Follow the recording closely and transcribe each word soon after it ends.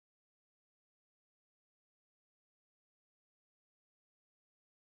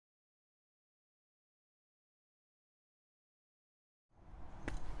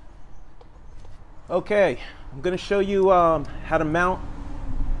Okay, I'm going to show you how to mount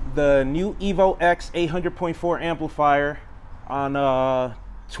the new EVO X 800.4 amplifier on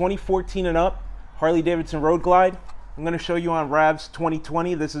 2014 and up Harley Davidson Road Glide. I'm going to show you on Rav's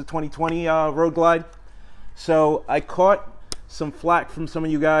 2020. This is 2020 Road Glide. So I caught some flack from some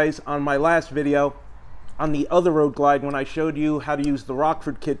of you guys on my last video on the other Road Glide when I showed you how to use the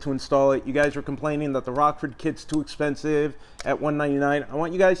Rockford kit to install it. You guys were complaining that the Rockford kit's too expensive at $199. I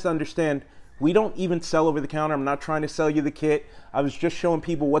want you guys to understand, we don't even sell over the counter. I'm not trying to sell you the kit. I was just showing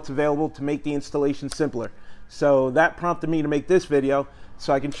people what's available to make the installation simpler. So that prompted me to make this video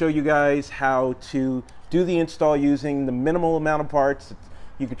so I can show you guys how to do the install using the minimal amount of parts.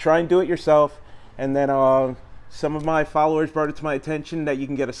 You could try and do it yourself. And then some of my followers brought it to my attention that you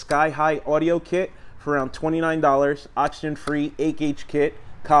can get a sky-high audio kit for around $29, oxygen-free 8-gauge kit,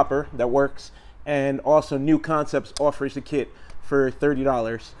 copper, that works. And also New Concepts offers a kit for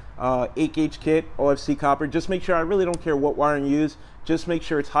 $30. 8-gauge kit, OFC copper. Just make sure, I really don't care what wiring you use, just make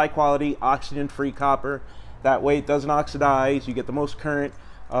sure it's high quality, oxygen-free copper. That way it doesn't oxidize, you get the most current,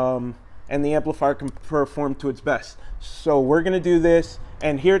 and the amplifier can perform to its best. So we're gonna do this,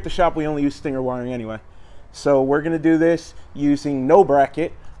 and here at the shop we only use Stinger wiring anyway. So we're gonna do this using no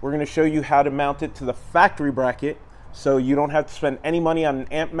bracket. We're gonna show you how to mount it to the factory bracket, so you don't have to spend any money on an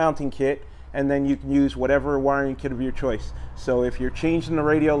amp mounting kit, and then you can use whatever wiring kit of your choice. So if you're changing the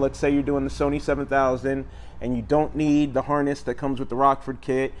radio, let's say you're doing the Sony 7000 and you don't need the harness that comes with the Rockford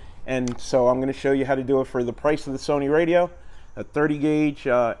kit, and so I'm going to show you how to do it for the price of the Sony radio, a 30-gauge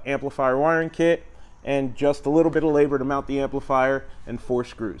amplifier wiring kit, and just a little bit of labor to mount the amplifier and 4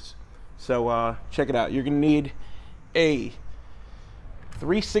 screws. So check it out. You're going to need a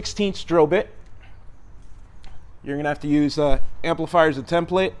 3/16 drill bit. You're going to have to use amplifier as a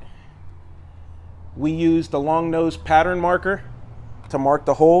template. We use the long nose pattern marker to mark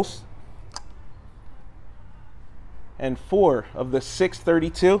the holes, and 4 of the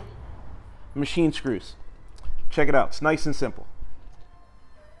 632 machine screws. Check it out, it's nice and simple.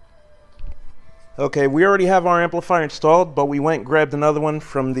 Okay, we already have our amplifier installed, but we went and grabbed another one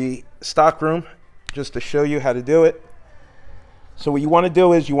from the stock room just to show you how to do it. So what you want to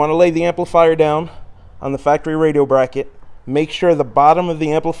do is you want to lay the amplifier down on the factory radio bracket. Make sure the bottom of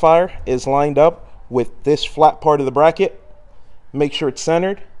the amplifier is lined up with this flat part of the bracket. Make sure it's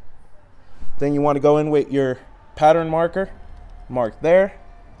centered. Then you want to go in with your pattern marker, mark there,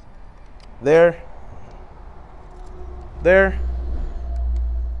 there, there,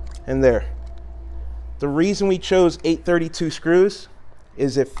 and there. The reason we chose 832 screws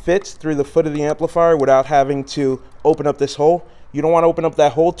is it fits through the foot of the amplifier without having to open up this hole. You don't want to open up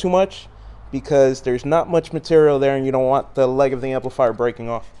that hole too much because there's not much material there and you don't want the leg of the amplifier breaking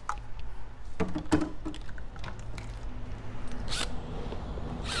off.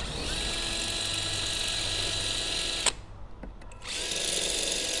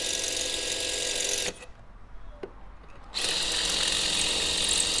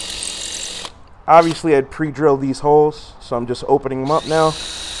 Obviously I'd pre-drilled these holes, so I'm just opening them up now.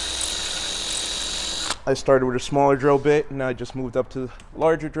 I started with a smaller drill bit and I just moved up to the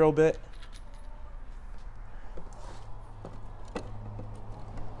larger drill bit.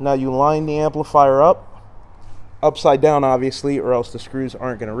 Now you line the amplifier up, upside down obviously, or else the screws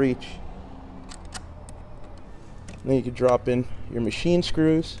aren't going to reach. Then you can drop in your machine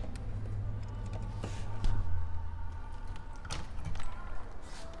screws.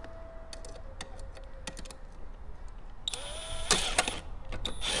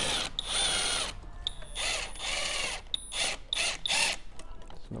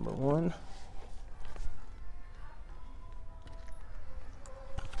 That's number 1.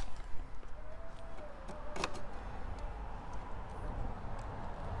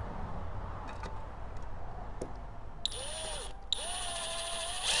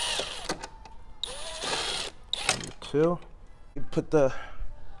 You put I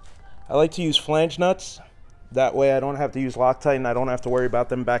like to use flange nuts. That way I don't have to use Loctite and I don't have to worry about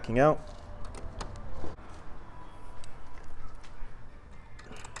them backing out.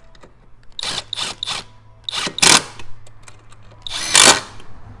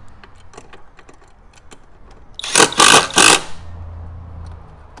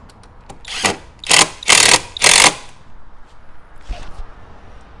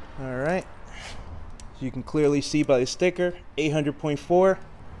 All right. You can clearly see by the sticker, 800.4,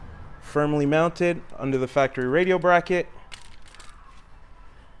 firmly mounted under the factory radio bracket.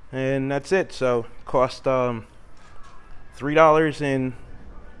 And that's it. So cost $3 in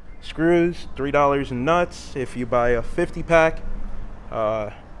screws, $3 in nuts. If you buy a 50 pack,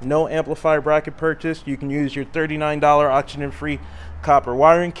 no amplifier bracket purchase, you can use your $39 oxygen free copper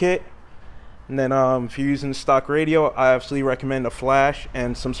wiring kit. And then if you're using the stock radio, I absolutely recommend a flash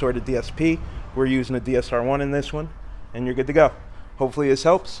and some sort of DSP. We're using a DSR1 in this one, and you're good to go. Hopefully this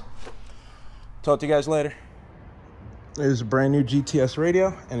helps. Talk to you guys later. There's a brand new GTS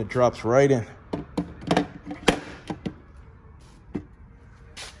radio, and it drops right in.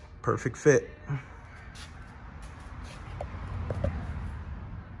 Perfect fit.